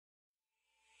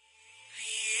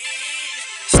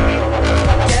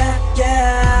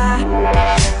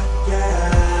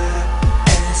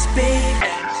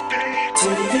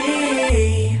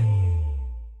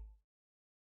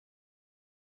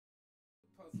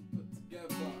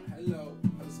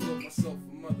myself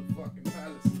a motherfucking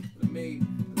palace with a maid,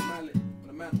 with a mallet, with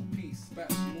a mantelpiece,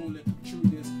 batch mooling, true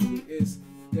this, who is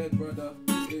dead brother,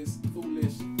 who is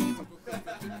foolish.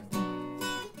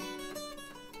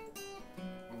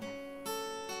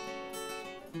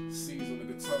 C's on the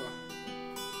guitar,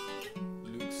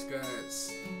 Luc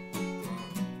Skyz,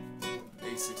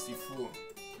 A64.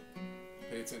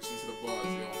 Pay attention to the bars,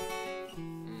 yo.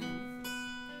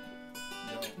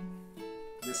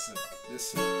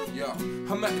 Listen, yo.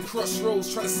 I'm at the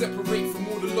crossroads, trying to separate from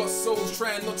all the lost souls,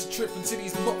 trying not to trip into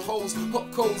these potholes, hot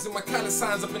coals in my callous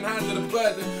hands. I've been handed a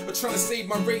burden, but trying to save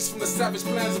my race from the savage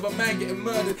plans of a man getting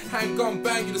murdered. Handgun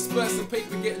bang, you dispersing,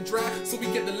 paper getting dry, so we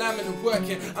get the laminate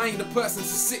working. I ain't the person to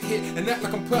sit here and act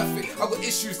like I'm perfect. I got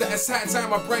issues that has had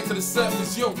time I bring to the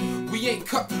surface. Yo, we ain't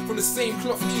cut from the same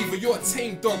cloth either. You're a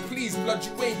tame dog, please blood,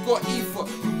 you ain't got either.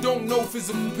 You don't know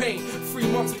physical pain.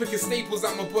 3 months picking staples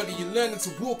out my body, you're learning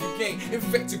to walk again.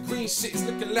 Infected green shit is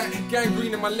looking like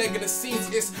gangrene in my leg, and it seems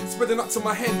it's spreading up to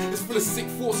my head. It's full of sick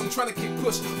force. I'm trying to keep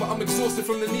push, but I'm exhausted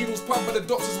from the needles pumped by the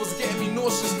doctors was getting me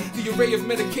nauseous. The array of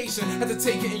medication, had to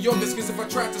take it in yogurts, cause if I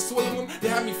tried to swallow them, they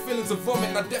had me feelings of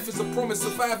vomit. Now death is a promise,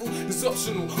 survival is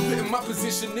optional. But in my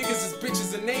position, niggas is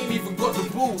bitches and they ain't even got the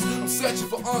balls. I'm searching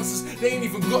for answers, they ain't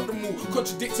even got them all.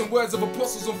 Contradicting words of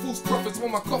apostles and false prophets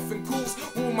when my coffin cools.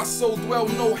 Will my soul dwell?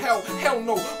 No hell, hell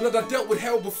no. Blood, I dealt with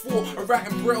hell before. I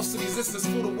write in braille so these listeners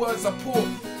feel the words I pour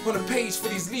on a page for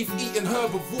these leaf-eating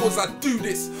herbivores. I do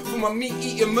this for my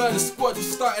meat-eating murder squad. You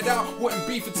started out wanting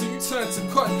beef until you turned to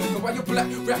cod. And why your black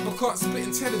rapper can't spit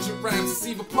intelligent rhymes, it's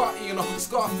either party and a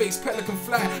Scarface, Pelican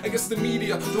fly. I guess the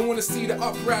media don't want to see the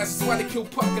uprise. That's why they kill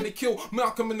Puck and they kill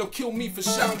Malcolm and they'll kill me for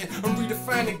shouting. I'm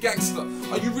redefining gangster.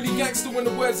 Are you really gangster when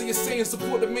the words that you're saying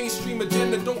support the mainstream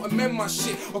agenda? Don't amend my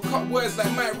shit or cut words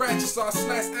like Mike Righteous. I'll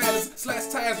slice islands,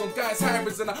 slice tires on guys'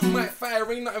 hybrids, and I might fire.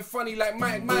 Ain't nothing funny like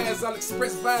Mike Myers. I'll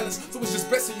express violence, so it's just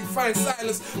best that you find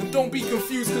silence. And don't be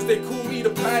confused cause they call me the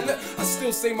pilot. I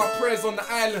still say my prayers on the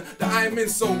island that I'm in.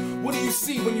 So what do you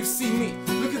see when you see me?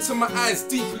 Look into my eyes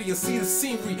deeply and see the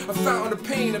scenery. A fountain of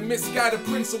pain, a misguided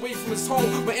prince away from his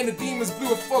home. My inner demons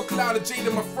blew a fog cloud of jade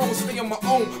in my throne. Stay on my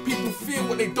own, people fear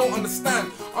what they don't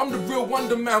understand. I'm the real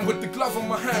wonder man with the glove on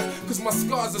my hand, cause my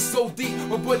scars are so deep.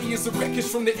 My body is a wreckage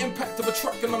from the impact of a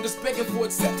truck, and I'm just begging for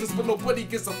acceptance, but nobody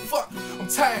gives a fuck. I'm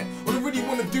tired, all I really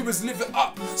wanna do is live it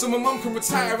up, so my mum can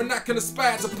retire and I can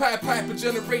aspire to pipe a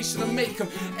generation and make them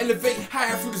elevate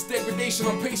higher through this degradation.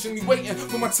 I'm patiently waiting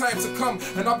for my time to come,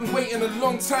 and I've been waiting a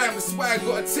long time. That's why I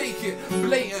gotta take it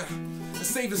blatant and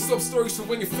save the sub stories for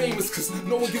when you're famous, cause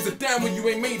no one gives a damn when you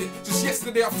ain't made it. Just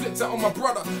yesterday I flipped out on my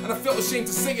brother, and I felt ashamed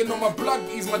to say it on my blood,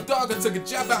 but he's my dog. I took a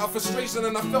jab out of frustration,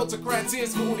 and I felt to cry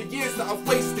tears for all the years that I've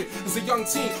wasted. As a young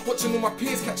teen, watching all my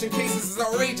peers catching cases is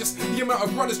outrageous. The amount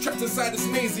of brothers trapped inside this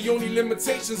maze, the only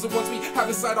limitations are ones we have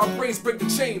inside our brains break the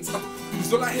chains.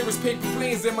 Cause all I hear is paper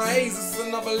planes in my A's. This is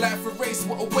another life erased,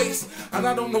 what a waste. And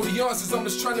I don't know the answers, I'm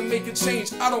just trying to make a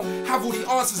change. I don't have all the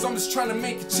answers, I'm just trying to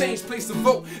make a change. Place a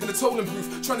vote in the tolling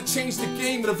booth, trying to change the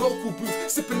game in the vocal booth.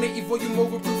 Sipping 80 volume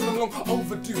overproof, and I'm long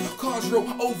overdue. Cars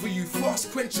roll over you,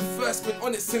 fast quench your thirst. Been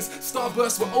on it since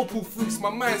Starburst with opal fruits. My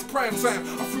mind's prime time.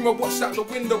 I threw my watch out the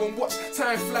window and watch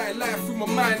time fly live through my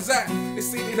mind's eye. They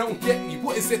say they don't get me,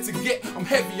 what is there to get? I'm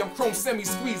heavy, I'm chrome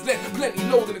semi-squeezed, let plenty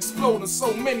load and explode on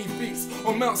so many beats.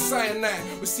 On Mount Sinai,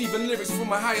 receiving lyrics from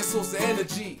my higher source of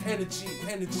energy.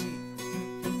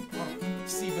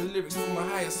 Receiving lyrics from my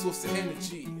higher source of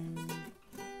energy.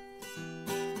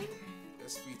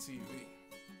 SBTV.